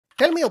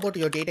Tell me about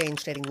your data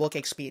engineering work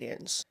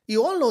experience.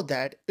 You all know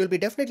that you'll be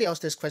definitely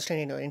asked this question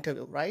in your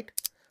interview, right?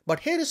 But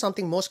here is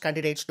something most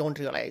candidates don't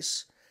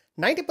realize.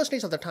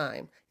 90% of the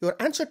time, your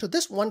answer to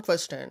this one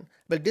question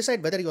will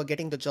decide whether you are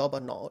getting the job or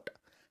not.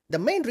 The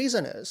main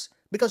reason is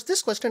because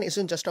this question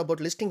isn't just about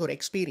listing your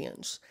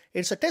experience.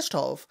 It's a test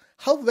of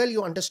how well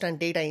you understand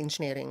data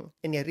engineering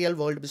in a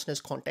real-world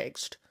business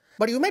context.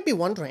 But you might be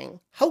wondering,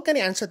 how can I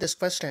answer this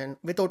question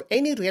without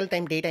any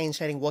real-time data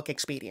engineering work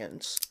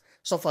experience?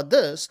 So for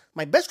this,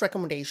 my best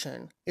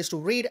recommendation is to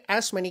read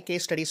as many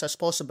case studies as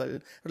possible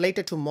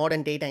related to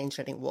modern data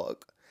engineering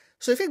work.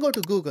 So if you go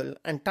to Google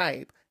and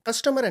type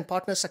Customer and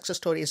Partner Success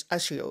Stories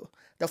Azure,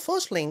 the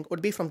first link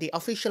would be from the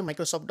official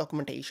Microsoft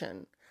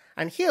documentation.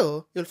 And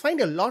here, you'll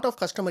find a lot of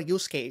customer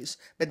use case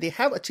when they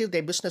have achieved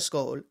their business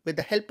goal with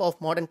the help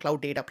of modern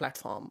cloud data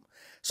platform.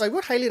 So I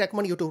would highly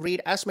recommend you to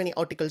read as many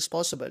articles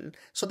possible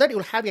so that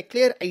you'll have a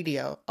clear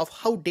idea of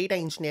how data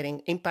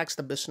engineering impacts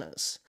the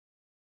business.